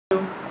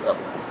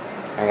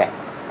Okay.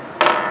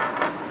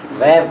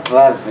 Very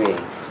fluffy.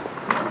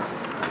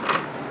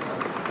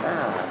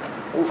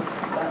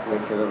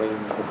 Went to the ring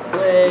to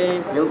play.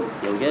 Yo.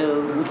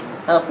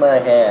 Up my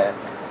hair.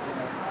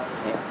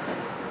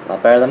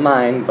 Not better than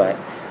mine, but...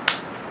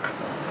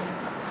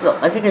 No,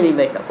 I think I need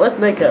makeup. What's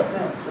makeup?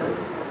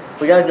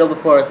 We gotta go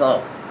before it's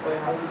off.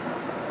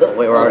 Oh,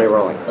 wait, we're already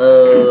rolling.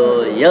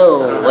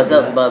 Yo, what's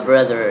up, my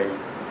brother?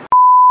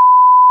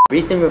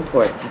 Recent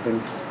reports have been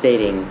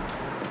stating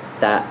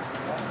that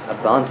a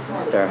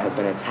bouncer has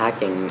been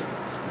attacking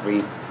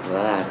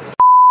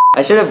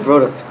I should have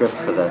wrote a script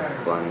for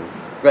this one.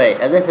 Right,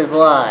 and this is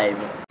live.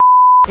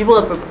 People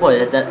have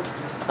reported that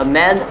a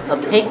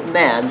pink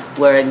man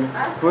wearing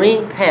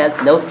green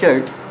pants, no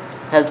shirt,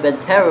 has been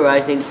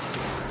terrorizing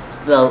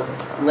the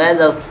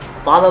land of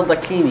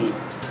Valentyromaniac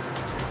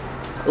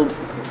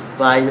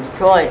by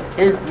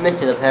his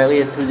mission apparently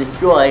is to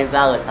destroy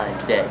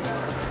Valentine's Day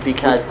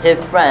because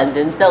his friend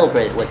didn't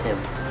celebrate it with him.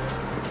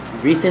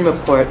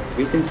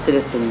 Recent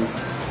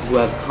citizens who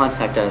have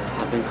contacted us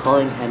have been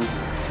calling him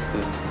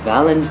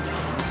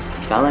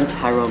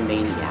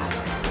Valentyromaniac.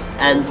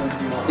 And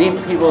these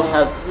people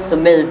have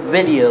submitted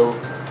video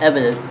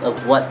evidence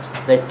of what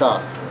they saw.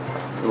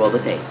 Roll the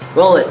tape.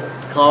 Roll it,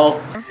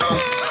 Carl.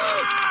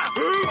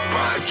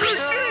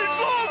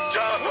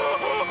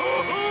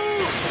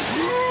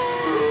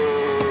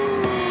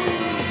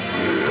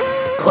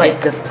 Quite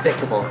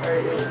despicable.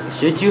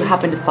 Should you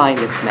happen to find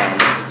this man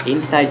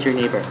inside your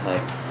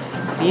neighborhood,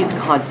 please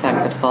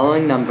contact the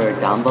following number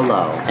down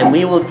below. And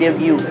we will give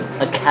you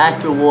a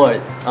cash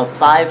reward of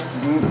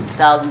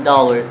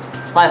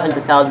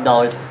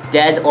 $500,000,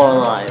 dead or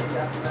alive.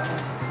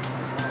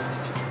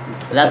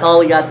 That's all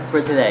we got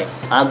for today.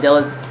 I'm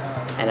Dylan.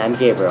 And I'm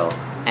Gabriel.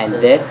 And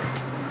this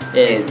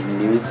is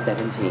News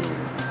 17.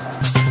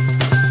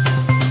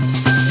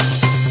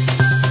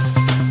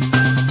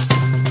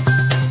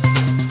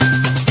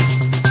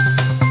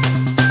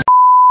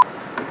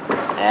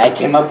 I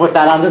came up with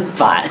that on the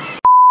spot.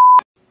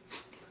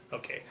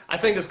 Okay, I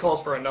think this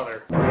calls for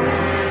another.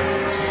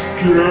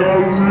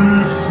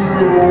 Scary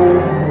Snow.